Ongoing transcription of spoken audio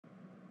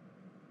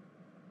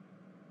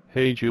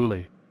Hey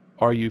Julie,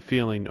 are you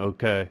feeling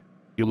okay?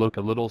 You look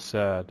a little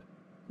sad.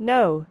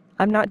 No,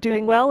 I'm not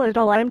doing well at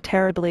all. I'm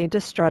terribly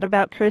distraught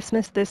about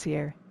Christmas this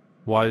year.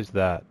 Why is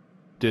that?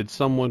 Did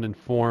someone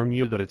inform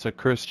you that it's a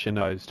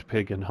Christianized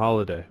pagan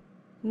holiday?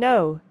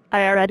 No,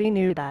 I already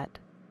knew that.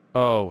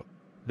 Oh,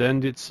 then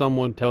did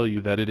someone tell you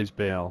that it is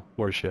Baal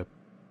worship?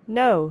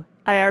 No,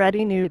 I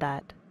already knew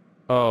that.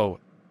 Oh,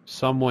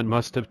 someone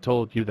must have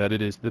told you that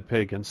it is the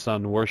pagan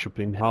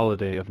sun-worshipping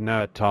holiday of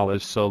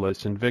Natalis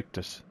Solis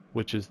Invictus,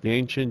 which is the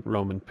ancient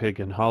Roman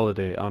pagan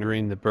holiday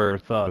honoring the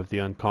birth of the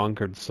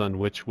unconquered sun,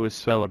 which was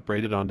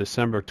celebrated on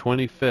December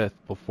 25th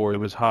before it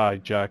was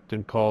hijacked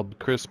and called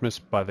Christmas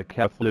by the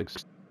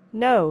Catholics.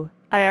 No,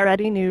 I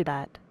already knew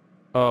that.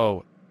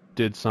 Oh,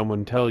 did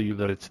someone tell you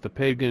that it's the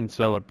pagan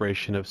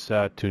celebration of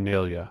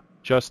Saturnalia,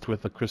 just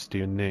with a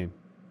Christian name?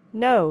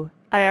 No,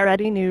 I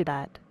already knew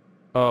that.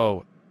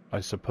 Oh,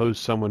 I suppose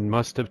someone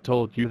must have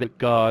told you that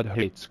God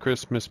hates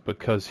Christmas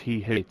because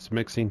he hates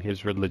mixing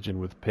his religion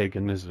with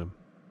paganism.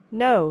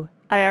 No,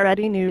 I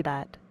already knew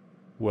that.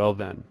 Well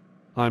then,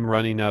 I'm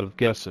running out of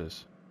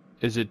guesses.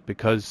 Is it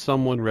because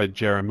someone read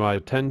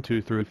Jeremiah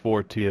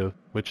 10:2-4 to you,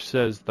 which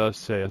says, "Thus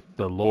saith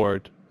the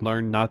Lord,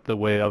 learn not the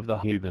way of the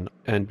heathen,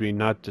 and be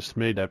not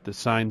dismayed at the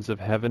signs of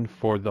heaven,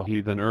 for the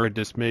heathen are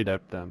dismayed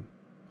at them.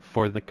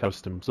 For the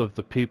customs of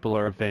the people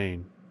are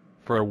vain.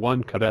 For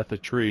one cutteth a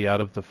tree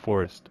out of the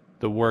forest,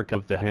 the work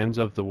of the hands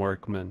of the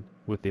workmen,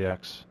 with the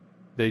axe.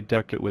 They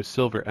deck it with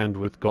silver and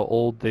with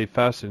gold, they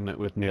fasten it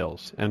with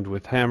nails and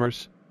with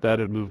hammers, that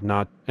it move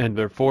not, and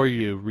therefore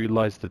you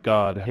realize that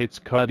God hates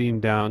cutting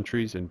down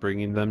trees and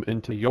bringing them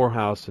into your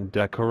house and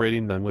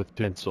decorating them with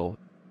tinsel."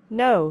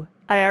 No,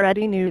 I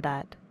already knew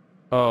that.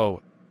 Oh,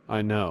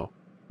 I know.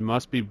 It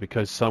must be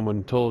because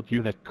someone told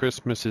you that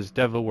Christmas is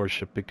devil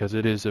worship because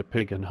it is a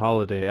pagan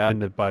holiday,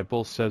 and the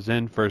Bible says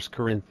in 1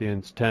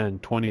 Corinthians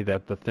 10:20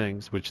 that the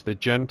things which the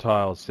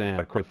Gentiles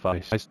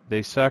sacrifice,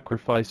 they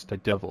sacrifice to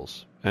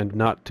devils, and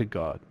not to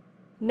God.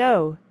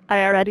 No,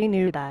 I already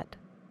knew that.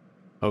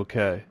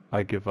 Okay,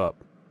 I give up.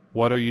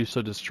 What are you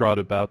so distraught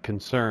about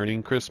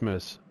concerning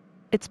Christmas?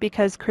 It's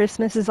because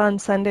Christmas is on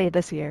Sunday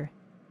this year.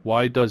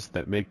 Why does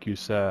that make you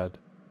sad?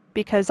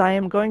 Because I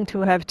am going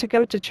to have to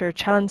go to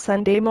church on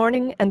Sunday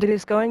morning, and it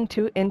is going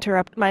to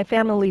interrupt my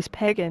family's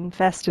pagan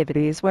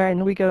festivities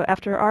wherein we go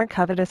after our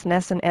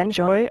covetousness and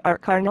enjoy our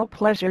carnal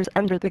pleasures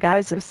under the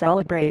guise of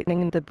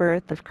celebrating the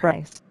birth of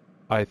Christ.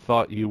 I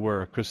thought you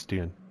were a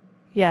Christian.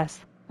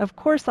 Yes, of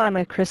course I'm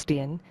a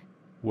Christian.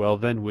 Well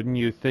then, wouldn't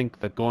you think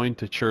that going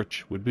to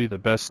church would be the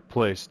best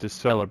place to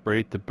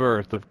celebrate the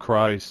birth of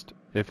Christ,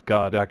 if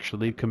God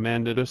actually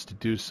commanded us to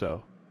do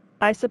so?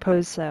 I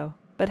suppose so,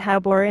 but how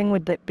boring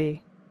would that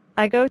be?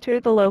 I go to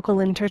the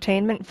local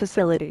entertainment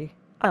facility,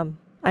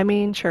 I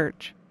mean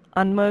church,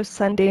 on most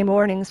Sunday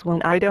mornings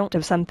when I don't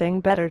have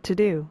something better to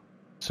do.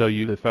 So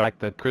the fact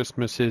that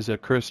Christmas is a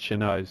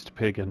Christianized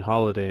pagan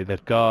holiday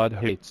that God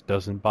hates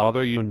doesn't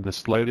bother you in the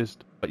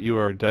slightest, but you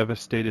are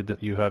devastated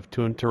that you have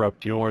to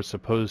interrupt your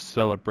supposed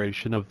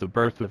celebration of the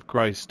birth of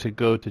Christ to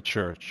go to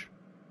church.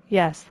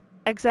 Yes,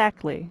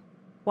 exactly.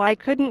 Why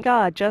couldn't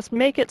God just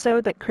make it so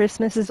that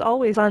Christmas is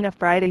always on a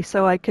Friday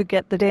so I could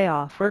get the day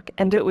off work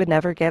and it would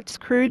never get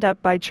screwed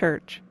up by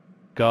church?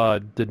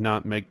 God did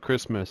not make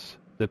Christmas,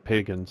 the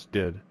pagans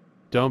did.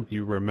 Don't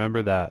you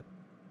remember that?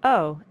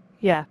 Oh,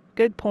 yeah,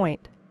 good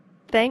point.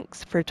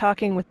 Thanks for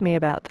talking with me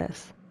about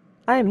this.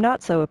 I am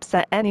not so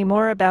upset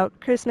anymore about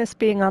Christmas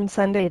being on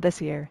Sunday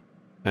this year.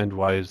 And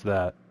why is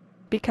that?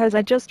 Because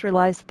I just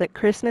realized that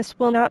Christmas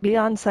will not be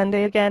on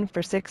Sunday again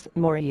for 6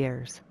 more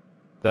years.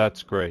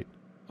 That's great.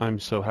 I'm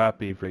so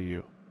happy for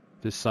you.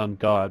 The sun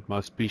god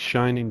must be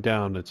shining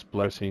down its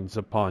blessings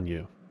upon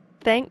you.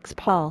 Thanks,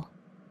 Paul.